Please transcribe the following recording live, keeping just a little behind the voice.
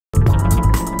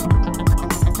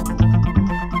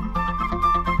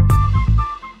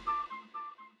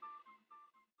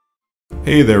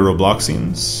Hey there,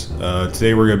 Robloxians.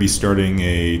 Today we're going to be starting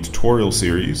a tutorial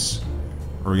series.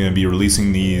 We're going to be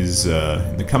releasing these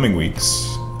in the coming weeks.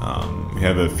 We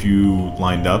have a few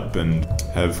lined up and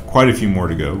have quite a few more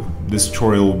to go. This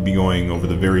tutorial will be going over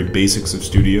the very basics of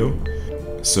Studio.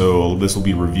 So this will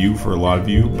be review for a lot of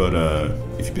you, but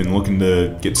if you've been looking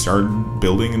to get started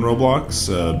building in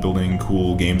Roblox, building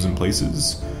cool games and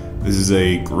places, this is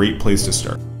a great place to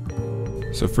start.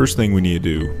 So first thing we need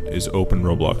to do is open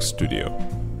ROBLOX Studio.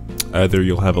 Either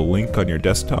you'll have a link on your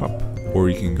desktop, or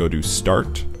you can go to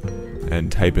Start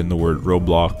and type in the word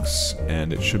Roblox,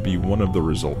 and it should be one of the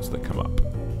results that come up.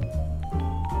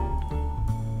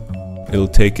 It'll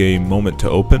take a moment to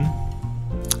open,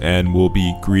 and we'll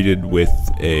be greeted with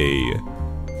a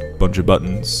bunch of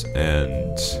buttons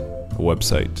and a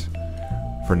website.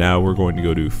 For now, we're going to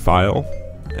go to File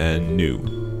and New,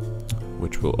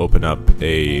 which will open up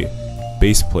a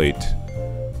base plate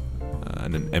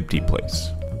and an empty place.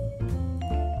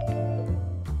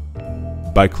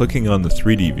 By clicking on the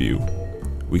 3D view,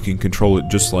 we can control it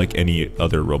just like any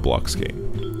other Roblox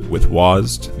game, with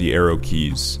WASD, the arrow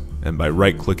keys, and by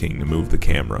right-clicking to move the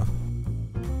camera.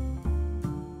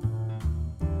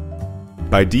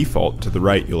 By default, to the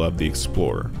right you'll have the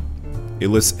Explorer. It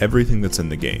lists everything that's in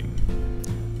the game.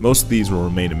 Most of these will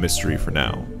remain a mystery for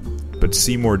now, but to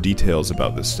see more details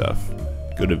about this stuff,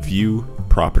 go to View,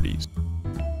 Properties.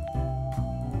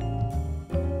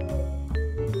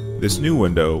 This new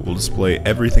window will display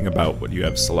everything about what you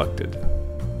have selected.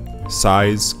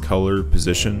 Size, color,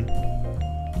 position.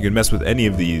 You can mess with any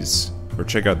of these, or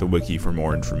check out the wiki for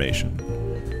more information.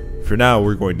 For now,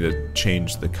 we're going to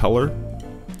change the color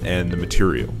and the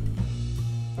material.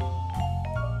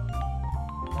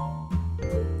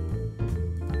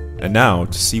 And now,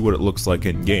 to see what it looks like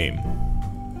in game,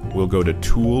 we'll go to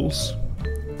Tools,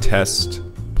 Test,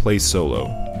 Play Solo,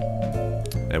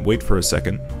 and wait for a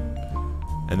second,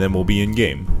 and then we'll be in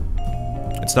game.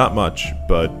 It's not much,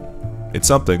 but it's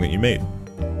something that you made.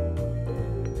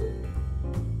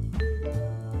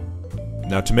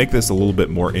 Now to make this a little bit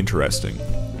more interesting,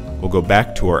 we'll go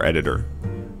back to our editor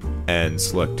and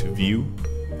select View,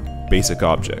 Basic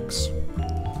Objects.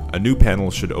 A new panel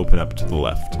should open up to the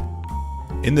left.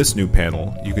 In this new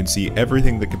panel, you can see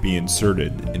everything that can be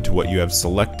inserted into what you have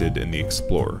selected in the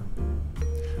Explorer.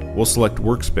 We'll select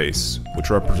Workspace,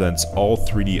 which represents all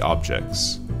 3D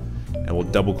objects, and we'll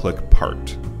double-click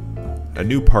Part. A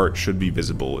new part should be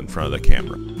visible in front of the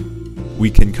camera.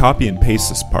 We can copy and paste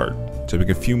this part to make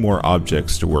a few more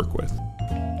objects to work with.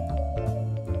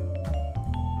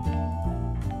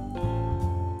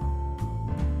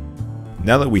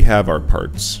 Now that we have our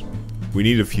parts, we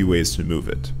need a few ways to move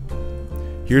it.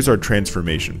 Here's our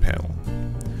transformation panel.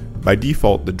 By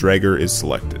default, the dragger is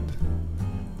selected.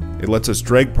 It lets us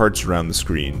drag parts around the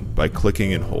screen by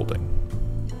clicking and holding.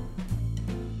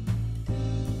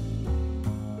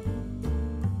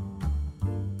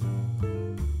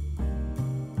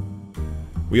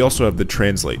 We also have the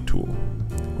translate tool,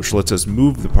 which lets us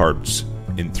move the parts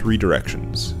in 3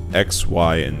 directions, X,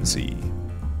 Y, and Z.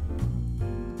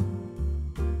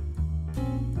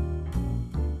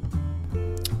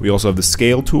 We also have the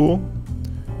scale tool,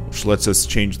 which lets us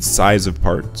change the size of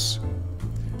parts.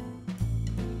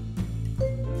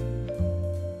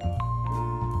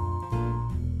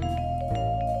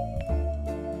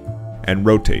 And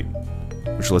rotate,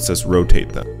 which lets us rotate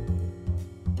them.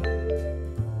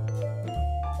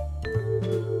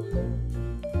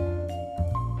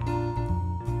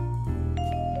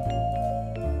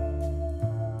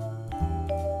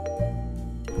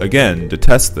 Again, to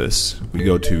test this, we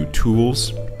go to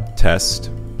Tools, Test,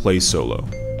 Play Solo.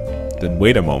 Then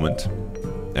wait a moment,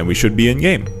 and we should be in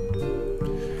game.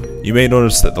 You may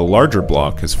notice that the larger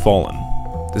block has fallen.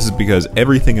 This is because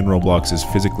everything in Roblox is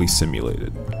physically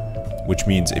simulated, which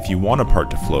means if you want a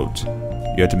part to float,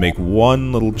 you have to make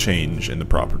one little change in the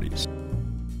properties.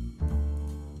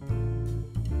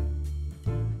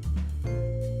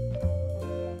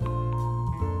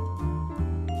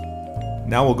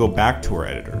 Now we'll go back to our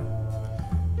editor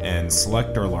and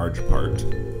select our large part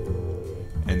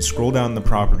and scroll down the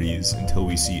properties until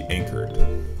we see anchored.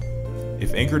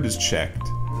 If anchored is checked,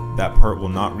 that part will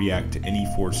not react to any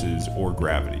forces or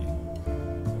gravity.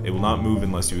 It will not move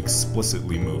unless you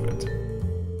explicitly move it.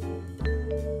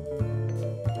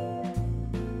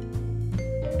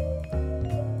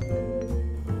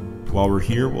 While we're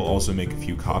here, we'll also make a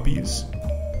few copies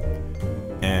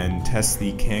and test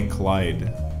the Can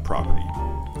Collide property.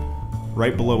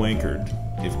 Right below anchored,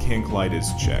 if Can Collide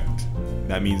is checked,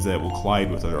 that means that it will collide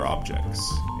with other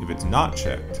objects. If it's not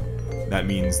checked, that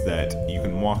means that you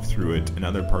can walk through it and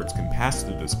other parts can pass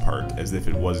through this part as if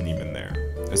it wasn't even there.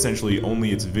 essentially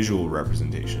only its visual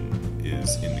representation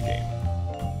is in the game.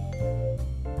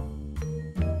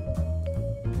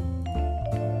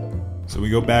 So we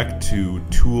go back to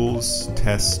Tools,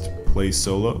 Test, Play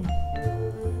Solo,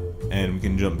 and we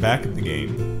can jump back in the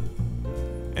game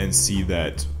and see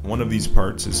that one of these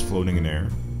parts is floating in air,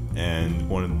 and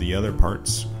one of the other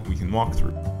parts we can walk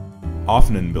through.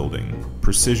 Often in building,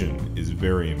 precision is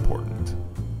very important.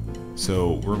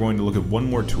 So we're going to look at one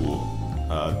more tool,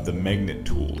 the magnet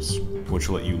tools, which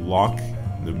will let you lock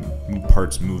the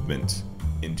part's movement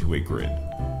into a grid.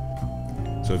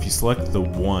 So if you select the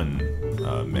one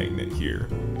magnet here,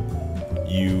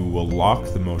 you will lock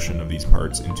the motion of these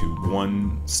parts into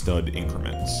one stud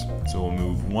increments. So we'll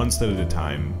move one stud at a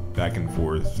time, back and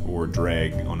forth, or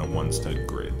drag on a one stud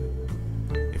grid.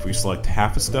 If we select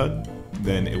half a stud,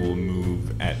 then it will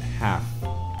move at half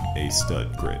a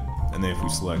stud grid. And then if we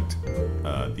select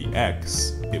the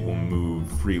X, it will move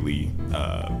freely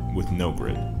with no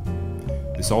grid.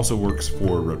 This also works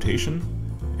for rotation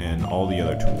and all the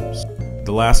other tools.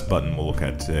 The last button we'll look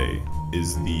at today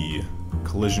is the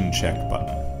collision check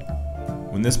button.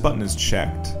 When this button is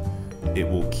checked, it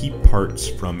will keep parts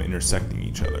from intersecting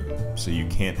each other, so you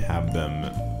can't have them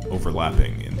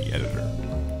overlapping in the editor.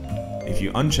 If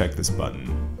you uncheck this button,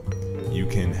 you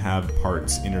can have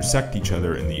parts intersect each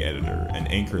other in the editor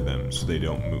and anchor them so they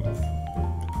don't move.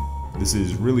 This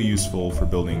is really useful for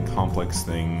building complex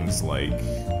things like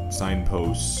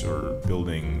signposts or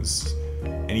buildings,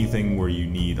 anything where you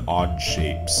need odd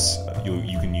shapes.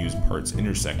 You can use parts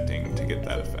intersecting to get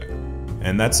that effect.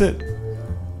 And that's it.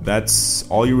 That's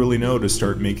all you really know to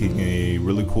start making a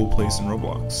really cool place in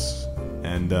Roblox.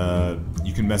 And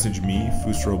you can message me,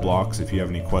 Fusroblox, if you have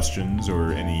any questions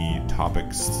or any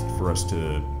topics for us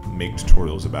to make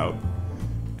tutorials about.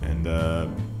 And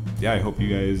yeah, I hope you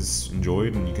guys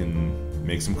enjoyed and you can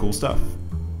make some cool stuff.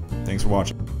 Thanks for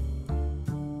watching.